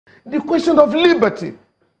the question of liberty.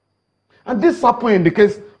 And this happened in the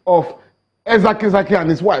case of Ezaki and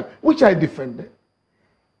his wife, which I defended.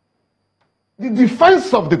 The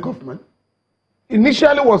defense of the government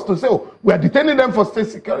initially was to say, oh, we are detaining them for state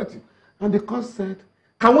security. And the court said,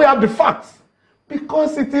 can we have the facts?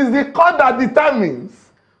 Because it is the court that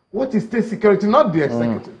determines what is state security, not the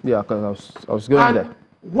executive. Yeah, because I was going there.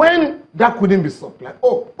 When that couldn't be supplied,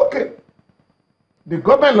 oh, okay. The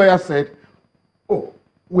government lawyer said, oh,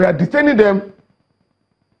 we are detaining them,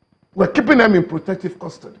 we're keeping them in protective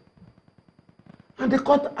custody. And the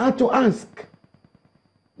court had to ask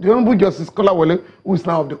the Honorable Justice Kolawole, who is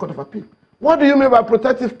now of the Court of Appeal, what do you mean by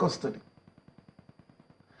protective custody?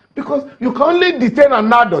 Because you can only detain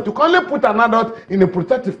an adult, you can only put an adult in a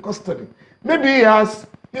protective custody. Maybe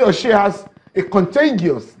he or she has a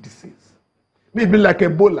contagious disease, maybe like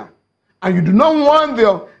Ebola, and you do not want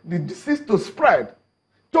the disease to spread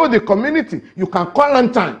to the community. You can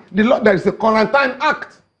quarantine. There is a quarantine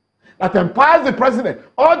act that empowers the president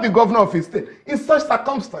or the governor of his state in such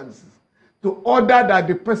circumstances to order that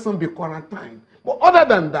the person be quarantined. But other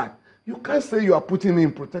than that, you can't say you are putting him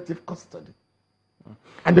in protective custody.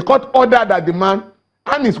 And the court ordered that the man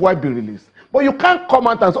and his wife be released. But you can't come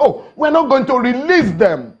out and say, oh, we're not going to release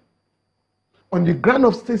them on the ground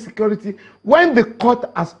of state security when the court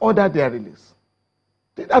has ordered their release.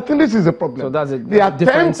 I think this is a problem. So that's a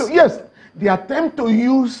difference. The attempt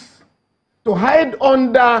to hide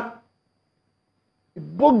under the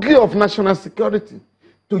bogey of national security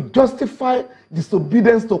to justify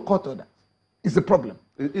disobedience to court orders is a problem.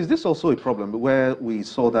 Is this also a problem where we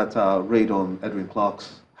saw that raid on Edwin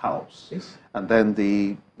Clark's house? Yes. And then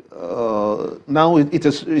now it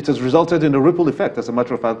has resulted in a ripple effect. As a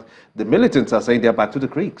matter of fact, the militants are saying they're back to the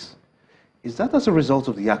creeks. Is that as a result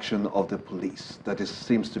of the action of the police that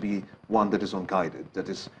seems to be one that is unguided, that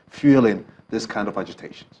is fueling this kind of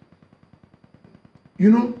agitations?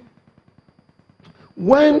 You know,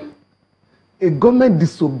 when a government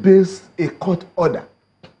disobeys a court order,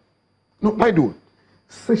 no, by the way,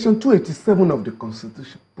 Section 287 of the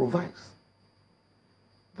Constitution provides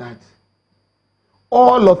that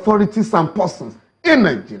all authorities and persons in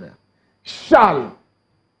Nigeria shall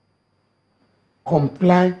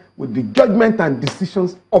comply with the judgment and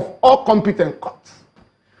decisions of all competent courts.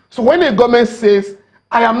 So when a government says,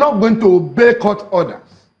 I am not going to obey court orders,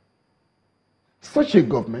 such a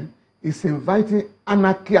government is inviting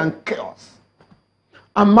anarchy and chaos.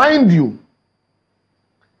 And mind you,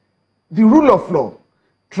 the rule of law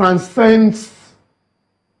transcends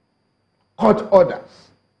court orders.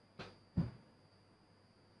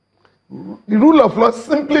 The rule of law,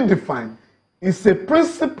 simply defined, is a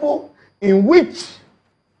principle in which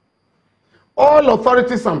all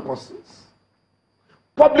authorities and persons,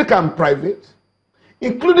 public and private,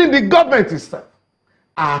 including the government itself,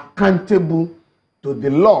 are accountable to the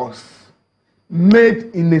laws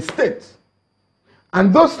made in a state.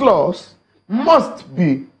 And those laws must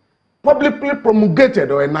be publicly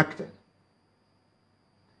promulgated or enacted.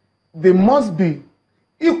 They must be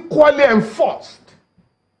equally enforced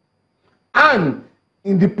and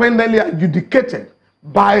independently adjudicated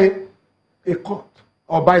by a court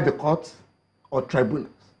or by the courts or tribunals.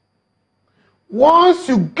 Once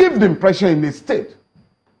you give the impression in a state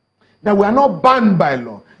that we are not bound by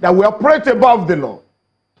law, that we operate above the law,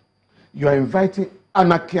 you are inviting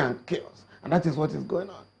anarchy and chaos. And that is what is going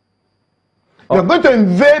on. You are going to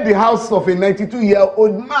invade the house of a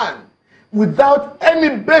 92-year-old man without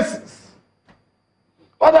any basis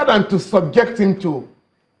other than to subject him to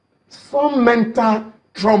some mental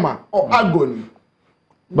trauma or agony.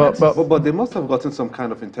 But they must have gotten some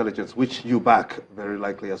kind of intelligence, which you back, very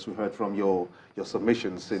likely, as we heard from your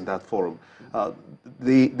submissions in that forum.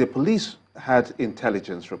 The police had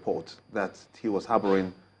intelligence report that he was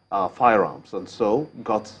harboring firearms, and so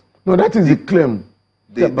got... No, that is a claim.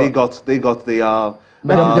 They got the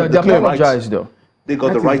apologized, though. They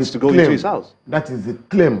got the rights to go into his house. That is a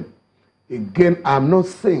claim. Again, I'm not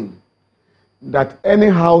saying that any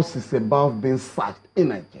house is above being searched in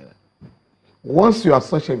Nigeria. Once you have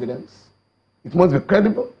such evidence, it must be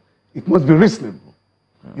credible, it must be reasonable.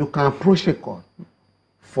 You can approach a court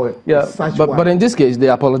for such but in this case, they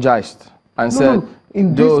apologized and said,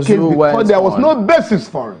 in this case, because there was no basis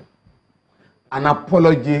for it, an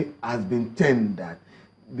apology has been tendered.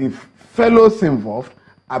 The fellows involved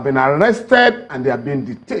have been arrested and they have been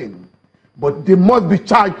detained, but they must be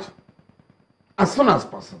charged as soon as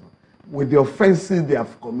possible with the offenses they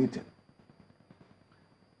have committed.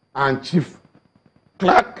 And Chief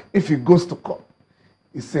Clark, if he goes to court,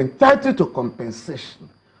 is entitled to compensation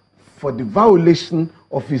for the violation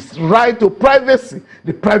of his right to privacy,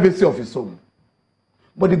 the privacy of his home.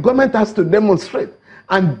 But the government has to demonstrate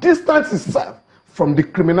and distance itself from the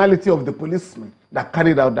criminality of the policemen that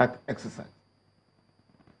carried out that exercise.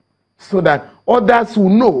 So that others will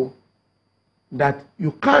know that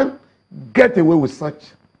you can't get away with such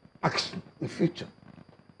action in future.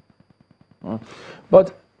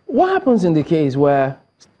 But what happens in the case where,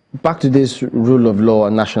 back to this rule of law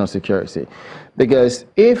and national security, because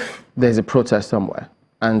if there's a protest somewhere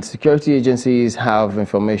and security agencies have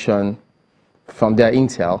information from their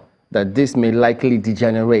intel that this may likely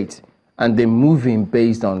degenerate and they move in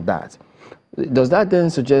based on that, does that then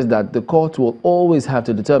suggest that the court will always have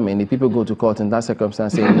to determine if people go to court in that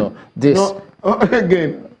circumstance saying, no, this... No,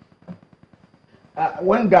 again,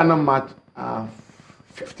 when Ghana marked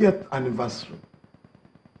 50th anniversary,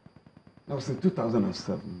 that was in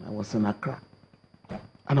 2007, I was in Accra,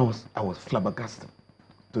 and I was flabbergasted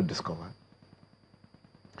to discover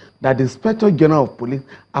that the Inspector General of Police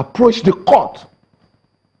approached the court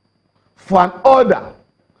for an order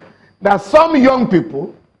that some young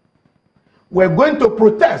people were going to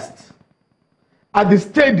protest at the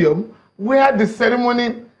stadium where the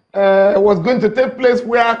ceremony was going to take place,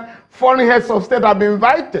 where foreign heads of state have been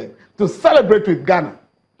invited to celebrate with Ghana.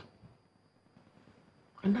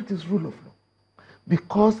 And that is rule of law.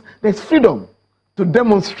 Because there's freedom to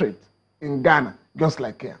demonstrate in Ghana, just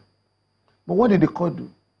like here. But what did the court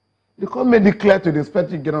do? The court made it clear to the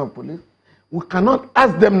Inspector General of Police, we cannot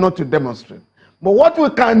ask them not to demonstrate. But what we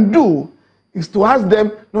can do is to ask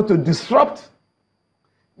them not to disrupt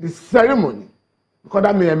the ceremony, because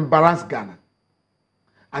that may embarrass Ghana.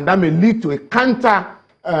 And that may lead to a counter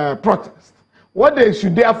protest. What they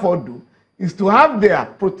should therefore do is to have their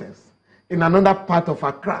protest in another part of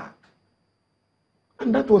Accra.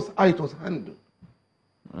 And that was how it was handled.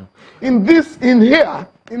 In this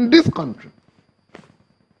country,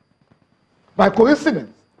 by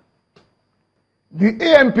coincidence, the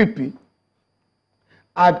AMPP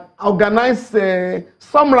had organized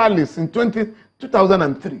some rallies in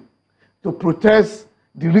 2003 to protest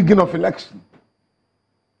the rigging of election.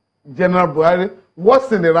 General Buhari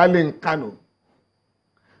was in a rally in Kano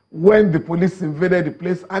when the police invaded the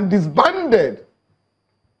place and disbanded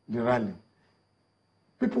the rally.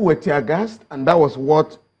 People were tear gassed, and that was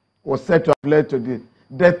what was said to have led to the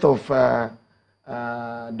death of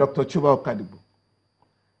Dr. Chuba Okadibo.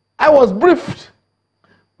 I was briefed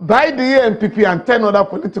by the ANPP and 10 other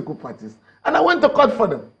political parties, and I went to court for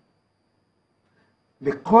them.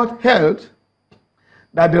 The court held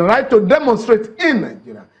that the right to demonstrate in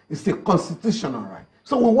Nigeria is a constitutional right.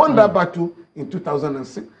 So we won that battle in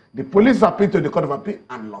 2006. The police appealed to the Court of Appeal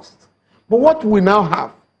and lost. But what we now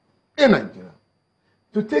have in Nigeria,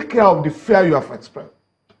 to take care of the fear you have expressed,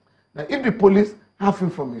 that if the police have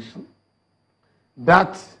information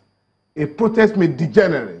that a protest may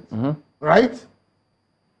degenerate, right?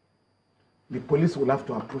 The police will have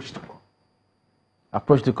to approach the court.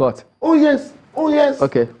 Approach the court? Oh, yes. Oh, yes.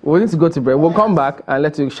 Okay, we need to go to break. We'll come back and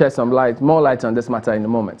let you shed some light, more light on this matter in a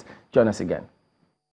moment. Join us again.